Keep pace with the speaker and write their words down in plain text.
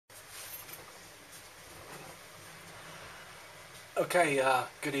Okay,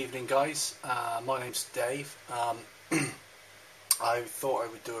 good evening guys. My name's Dave. I thought I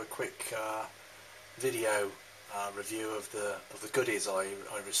would do a quick video review of the goodies I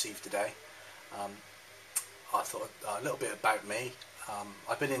received today. I thought a little bit about me.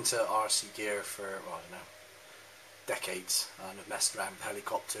 I've been into RC gear for, well, I don't know, decades, and I've messed around with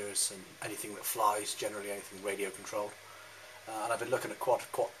helicopters and anything that flies, generally anything radio controlled. And I've been looking at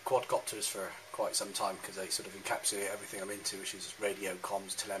quadcopters for quite some time because they sort of encapsulate everything I'm into, which is radio,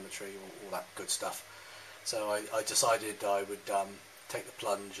 comms, telemetry, all that good stuff. So I decided I would take the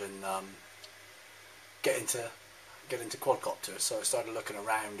plunge and get into quadcopters. So I started looking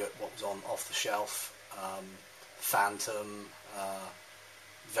around at what was on off the shelf, Phantom,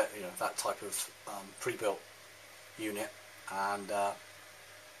 that type of pre-built unit, and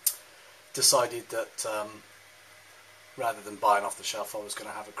decided that rather than buying off the shelf, I was going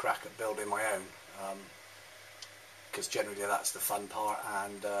to have a crack at building my own, because generally that's the fun part,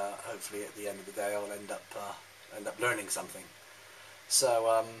 and hopefully at the end of the day I'll end up learning something. So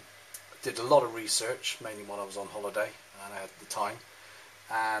I did a lot of research, mainly when I was on holiday and I had the time,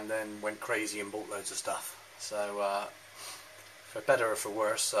 and then went crazy and bought loads of stuff. So for better or for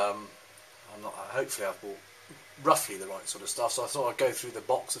worse, hopefully I've bought roughly the right sort of stuff. So I thought I'd go through the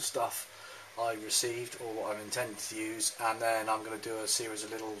box of stuff I received, or what I'm intending to use, and then I'm going to do a series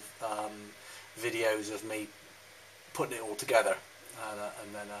of little videos of me putting it all together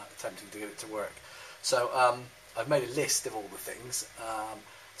and then attempting to get it to work. So I've made a list of all the things.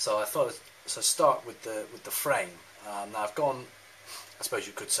 So I thought I'd start with the frame. Now I've gone, I suppose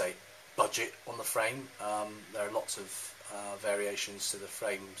you could say, budget on the frame. There are lots of variations to the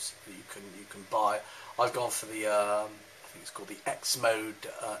frames that you can buy. I've gone for the I think it's called the X Mode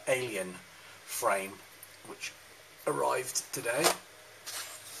Alien frame, which arrived today.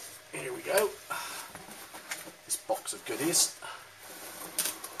 Here we go. This box of goodies.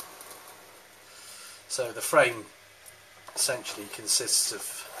 So the frame essentially consists of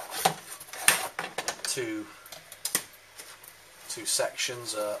two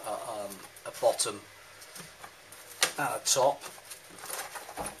sections, a bottom and a top.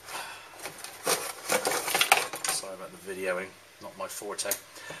 Sorry about the videoing, not my forte.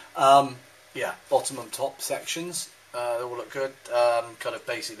 Yeah, bottom and top sections, they all look good. Kind of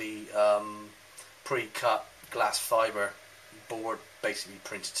basically pre-cut glass fibre board, basically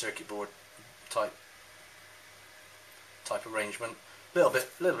printed circuit board type arrangement. Little bit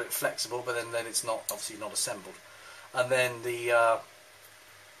flexible, but then it's not, obviously not assembled. And then the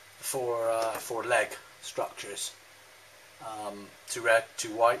four leg structures, two red,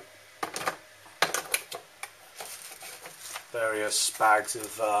 two white. Various bags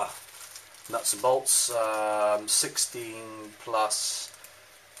of nuts and bolts, 16 plus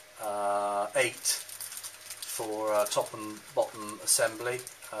 8 for top and bottom assembly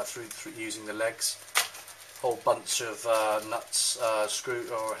through using the legs. Whole bunch of nuts, screw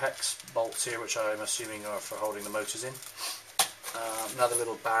or hex bolts here, which I'm assuming are for holding the motors in. Another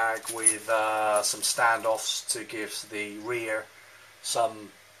little bag with some standoffs to give the rear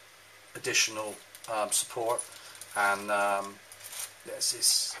some additional support, and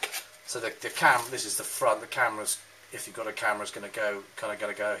so the camera. This is the front. The camera's, if you've got a camera, is going to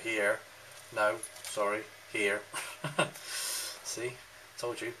go here. No, sorry, here. See,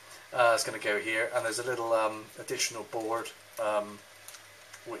 told you. It's going to go here, and there's a little additional board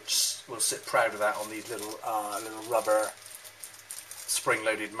which will sit proud of that on these little rubber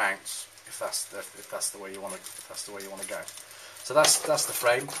spring-loaded mounts. If that's the way you want to go. So that's the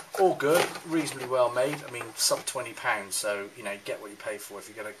frame. All good, reasonably well made. I mean, sub £20. So you get what you pay for. If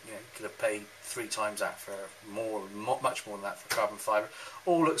you're gonna, could have paid 3 times that for much more than that for carbon fibre.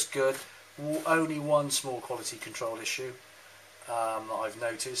 All looks good. Only one small quality control issue that I've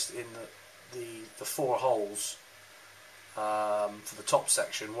noticed in the 4 holes for the top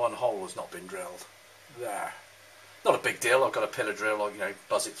section. One hole has not been drilled. There. Not a big deal. I've got a pillar drill. I'll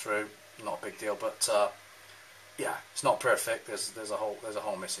buzz it through. Not a big deal, but. Yeah, it's not perfect. There's a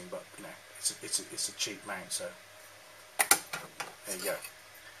hole missing, but it's a cheap mount. So there you go.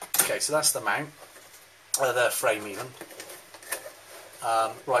 Okay, so that's the mount, the frame even.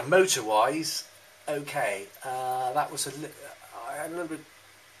 Right, motor wise, okay. That was I had a little bit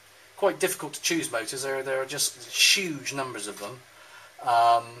quite difficult to choose motors. There are just huge numbers of them,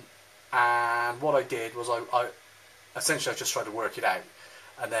 and what I did was I essentially just tried to work it out.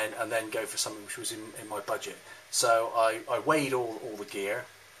 And then go for something which was in my budget. So I weighed all the gear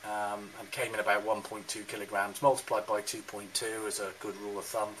and came in about 1.2 kilograms. Multiplied by 2.2 is a good rule of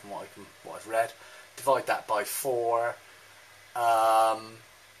thumb from what I've read. Divide that by 4,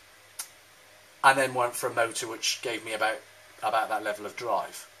 and then went for a motor which gave me about about that level of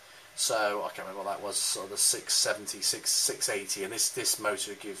drive. So I can't remember what that was, sort of the 670, 680, and this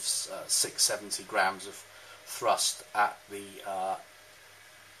motor gives 670 grams of thrust at the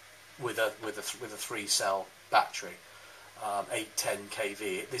with a 3-cell battery, 810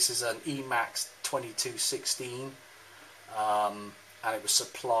 kV. This is an Emax 2216, and it was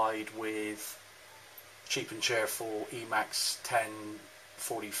supplied with cheap and cheerful Emax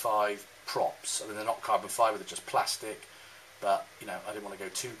 1045 props. I mean, they're not carbon fibre, they're just plastic. But you know, I didn't want to go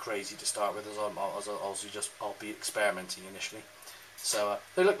too crazy to start with, as I'll be experimenting initially. So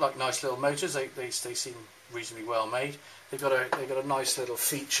they look like nice little motors. They seem reasonably well made. They've got a nice little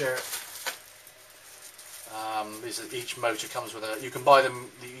feature. Each motor comes with a. You can buy them.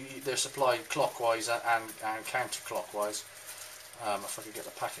 They're supplied clockwise and counterclockwise. If I could get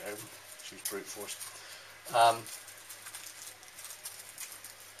the packet open, choose brute force.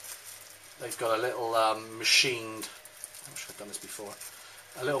 They've got a little machined. I'm sure I've done this before.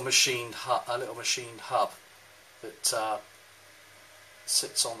 A little machined hub that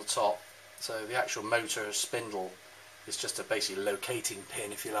sits on the top. So the actual motor spindle is just a basically locating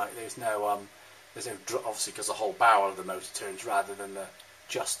pin, if you like. There's no obviously, because the whole barrel of the motor turns rather than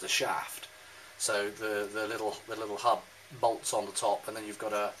just the shaft. So the little hub bolts on the top, and then you've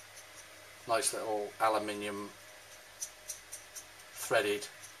got a nice little aluminium threaded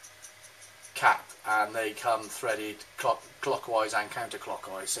cap, and they come threaded clockwise and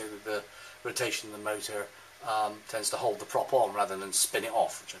counterclockwise, so that the rotation of the motor tends to hold the prop on rather than spin it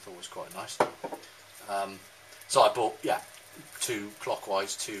off, which I thought was quite nice. So I bought, two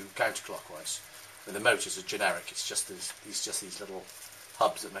clockwise, two counterclockwise. And the motors are generic. It's just these little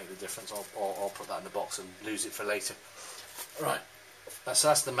hubs that make the difference. I'll put that in the box and lose it for later. Right, so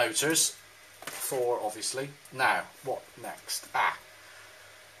that's the motors. 4, obviously. Now, what next?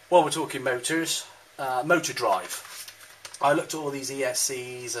 While we're talking motors, motor drive. I looked at all these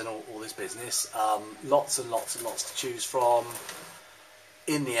ESCs and all this business. Lots and lots and lots to choose from.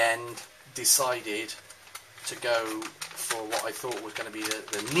 In the end, decided to go for what I thought was going to be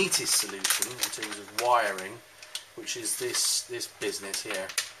the neatest solution in terms of wiring, which is this business here,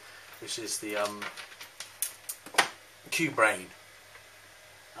 which is the Q-Brain.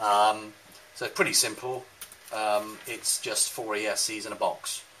 So it's pretty simple. It's just 4 ESCs in a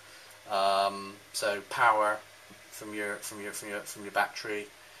box. So power from your battery.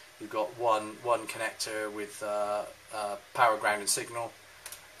 You've got one connector with power, ground and signal.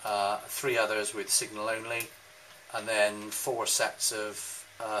 3 others with signal only, and then 4 sets of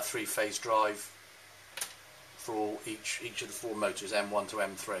 3-phase drive for each of the 4 motors, M1 to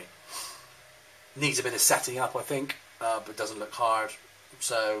M3. Needs a bit of setting up, I think, but doesn't look hard.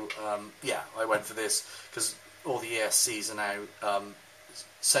 So I went for this because all the ESCs are now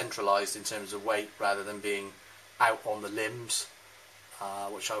centralised in terms of weight rather than being out on the limbs,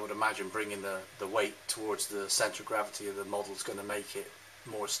 which I would imagine bringing the weight towards the centre of gravity of the model is going to make it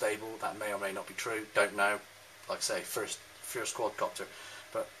more stable. That may or may not be true, don't know. Like I say, first quadcopter,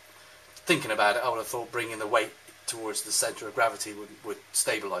 but thinking about it, I would have thought bringing the weight towards the centre of gravity would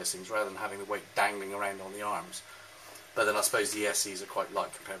stabilise things rather than having the weight dangling around on the arms. But then I suppose the ESCs are quite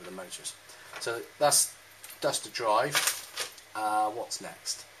light compared with the motors. So that's the drive. What's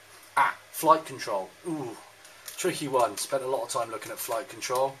next? Flight control. Ooh, tricky one. Spent a lot of time looking at flight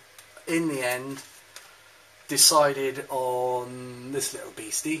control. In the end, decided on this little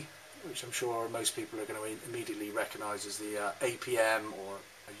beastie, which I'm sure most people are going to immediately recognise as the APM, or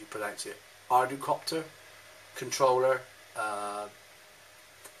as you pronounce it, Quadcopter controller.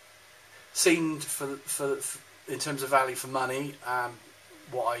 Seemed for in terms of value for money,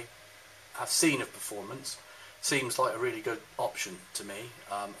 what I have seen of performance, seems like a really good option to me.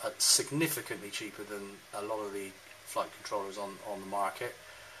 Significantly cheaper than a lot of the flight controllers on the market.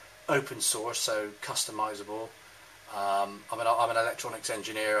 Open source, so customizable. I'm an electronics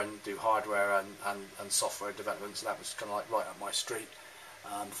engineer and do hardware and software development, so that was kind of like right up my street.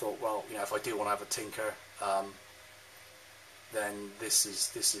 Thought, well, if I do want to have a tinker, then this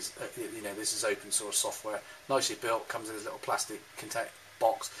is open source software, nicely built, comes in this little plastic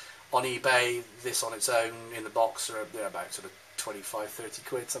box. On eBay, this on its own in the box they're about sort of 25-30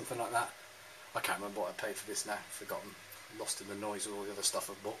 quid, something like that. I can't remember what I paid for this now, forgotten, lost in the noise of all the other stuff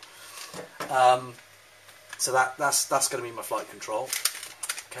I've bought. So that's going to be my flight control.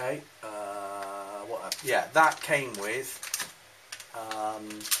 Okay, that came with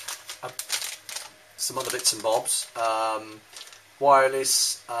some other bits and bobs.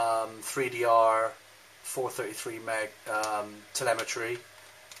 Wireless 3DR 433 meg telemetry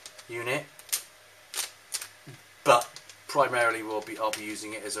unit, but primarily I'll be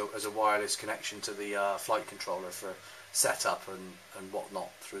using it as a wireless connection to the flight controller for setup and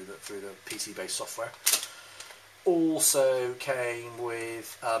whatnot through the PC-based software. Also came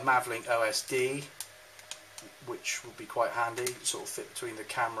with Mavlink OSD, which would be quite handy. Sort of fit between the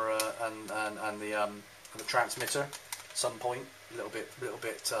camera and the transmitter. At some point, a little bit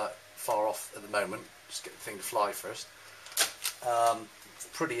far off at the moment. Just get the thing to fly first.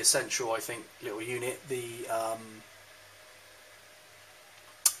 Pretty essential, I think, little unit. The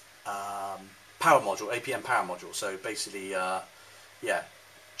power module, APM power module. So basically, yeah,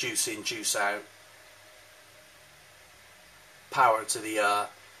 juice in, juice out, power to the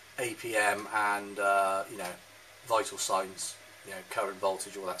APM and you know, vital signs, you know, current,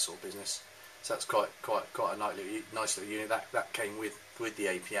 voltage, all that sort of business. So that's quite a nice little unit. That came with the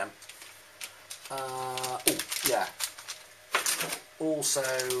APM. Oh yeah. Also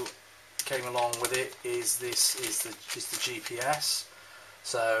came along with it is the GPS.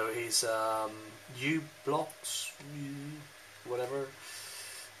 So is U-blocks, whatever,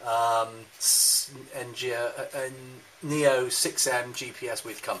 Neo 6M GPS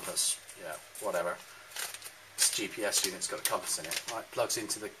with compass. Yeah, whatever. This GPS unit's got a compass in it. Right, plugs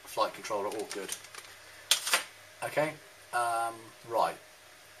into the flight controller. All good. Okay. Right.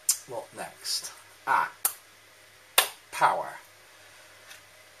 What next? Power.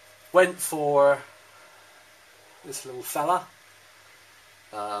 Went for this little fella.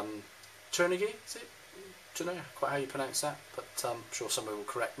 Turnigi, is it? Don't know quite how you pronounce that, but I'm sure somebody will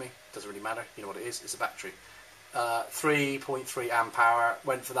correct me. Doesn't really matter. You know what it is. It's a battery. 3.3 amp hour.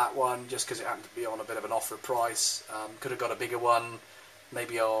 Went for that one just because it happened to be on a bit of an offer price. Could have got a bigger one.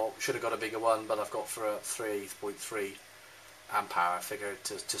 Maybe I should have got a bigger one, but I've got for a 3.3 amp hour. I figured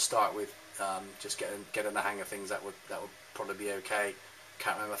to start with, just getting the hang of things, that would probably be okay.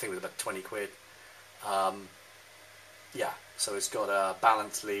 Can't remember. I think it was about 20 quid. Yeah, so it's got a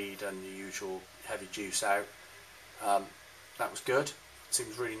balance lead and the usual heavy juice out. That was good.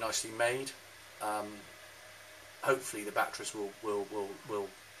 Seems really nicely made. Hopefully the batteries will go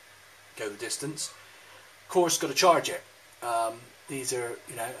the distance. Of course, got to charge it. These are,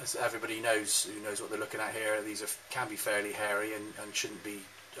 you know, as everybody knows who knows what they're looking at here, these can be fairly hairy and shouldn't be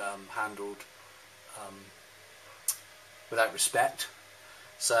handled without respect.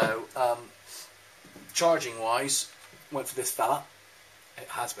 So charging wise, went for this fella. It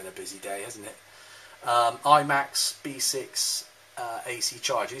has been a busy day, hasn't it? iMax B6 AC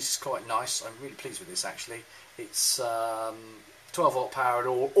charger. This is quite nice. I'm really pleased with this actually. It's 12 volt powered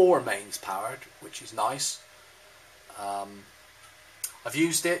or mains powered, which is nice. I've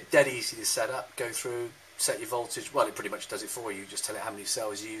used it, dead easy to set up. Go through, set your voltage. Well, it pretty much does it for you. Just tell it how many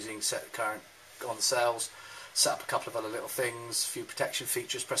cells you're using, set the current on the cells, set up a couple of other little things, a few protection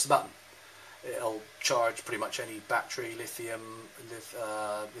features, press the button. It'll charge pretty much any battery, lithium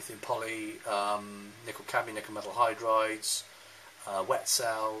poly, nickel cadmium, nickel metal hydrides, wet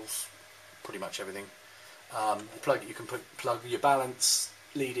cells, pretty much everything. You can plug your balance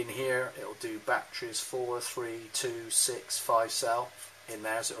lead in here. It'll do batteries 4, 3, 2, 6, 5 cell in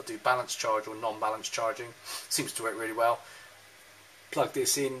there, so it'll do balance charge or non-balance charging. Seems to work really well. Plug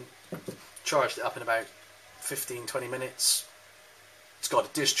this in, charged it up in about 15-20 minutes. It's got a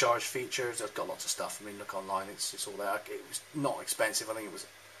discharge features. It's got lots of stuff. I mean, look online. It's all there. It was not expensive. I think it was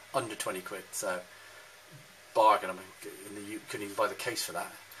under 20 quid. So bargain. I mean, you couldn't even buy the case for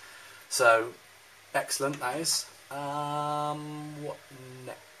that. So excellent. That is. What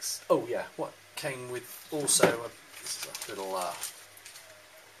next? Oh yeah. What came with also a little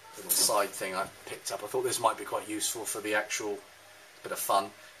side thing I picked up. I thought this might be quite useful for the actual bit of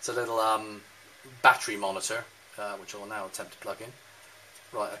fun. It's a little battery monitor, which I'll now attempt to plug in.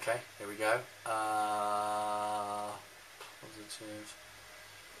 Right, okay, here we go. Positive.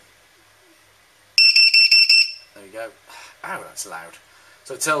 There you go. Ow, that's loud.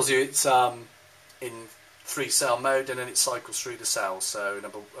 So it tells you it's in 3 cell mode, and then it cycles through the cells. So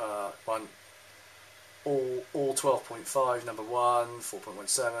number 1, all 12.5, number 1,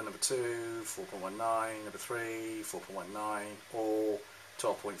 4.17, number 2, 4.19, number 3, 4.19, all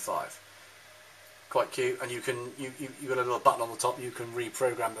 12.5. Quite cute, and you got a little button on the top. You can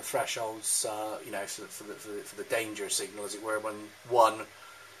reprogram the thresholds, you know, for the danger signal, as it were, when one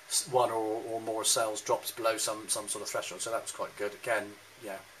or more cells drops below some sort of threshold. So that was quite good. Again,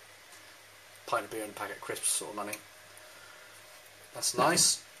 yeah, pint of beer and a packet of crisps sort of money. That's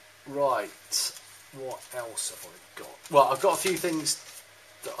nice. Right, what else have I got? Well, I've got a few things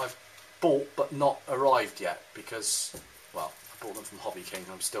that I've bought but not arrived yet because, well, I bought them from Hobby King.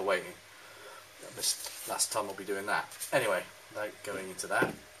 I'm still waiting. This last time I'll be doing that. Anyway, without going into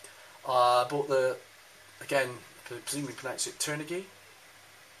that, I bought again, a presumably pronounce it Turnigy.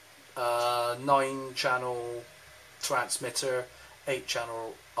 9-channel transmitter,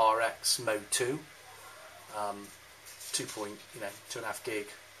 8-channel RX Mode 2, 2.5 gig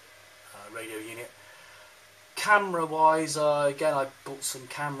radio unit. Camera wise, again, I bought some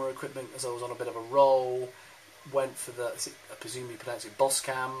camera equipment as I was on a bit of a roll. Went for the, I presume you pronounce it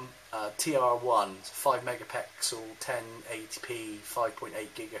Bosscam TR1, 5 megapixel, 1080p,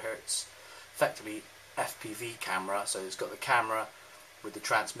 5.8 gigahertz, effectively FPV camera. So it's got the camera with the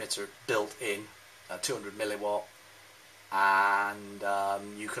transmitter built in, 200 milliwatt, and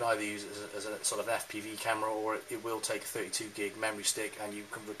you can either use it as a sort of FPV camera, or it will take a 32 gig memory stick, and you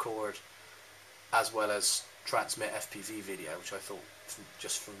can record as well as transmit FPV video, which I thought,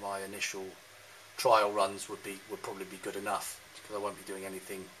 just from my initial trial runs, would probably be good enough, because I won't be doing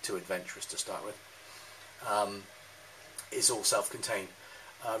anything too adventurous to start with. It's all self-contained.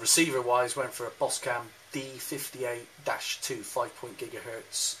 Receiver wise, went for a Bosscam D58-2 5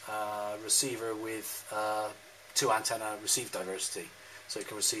 gigahertz receiver with 2 antenna receive diversity, so it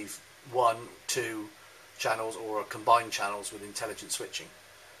can receive 1, 2 channels or combined channels with intelligent switching.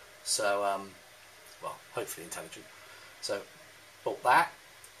 So well, hopefully intelligent. So bought that.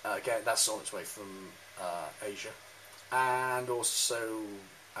 Again, that's on its way from Asia. And also,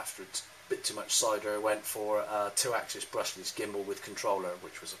 after a bit too much cider, I went for a 2-axis brushless gimbal with controller,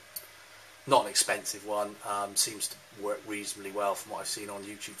 which was not an expensive one. Seems to work reasonably well from what I've seen on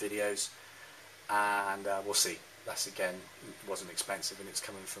YouTube videos. And we'll see. That's, again, it wasn't expensive, and it's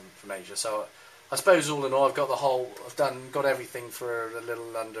coming from Asia. So I suppose all in all, I've got got everything for a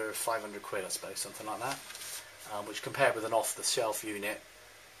little under 500 quid, I suppose, something like that. Which, compared with an off-the-shelf unit,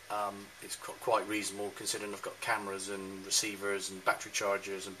 it's quite reasonable, considering I've got cameras and receivers and battery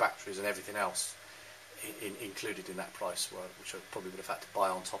chargers and batteries and everything else included in that price, which I probably would have had to buy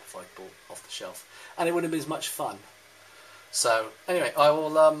on top if I bought off the shelf, and it wouldn't have been as much fun. So anyway, I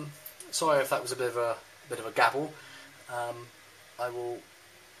will. Sorry if that was a bit of a gabble. I will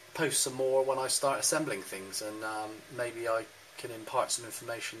post some more when I start assembling things, and maybe I can impart some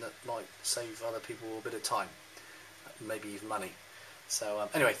information that might save other people a bit of time, maybe even money. So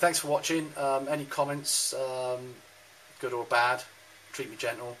anyway, thanks for watching. Any comments, good or bad, treat me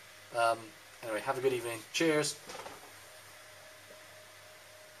gentle. Anyway, have a good evening. Cheers.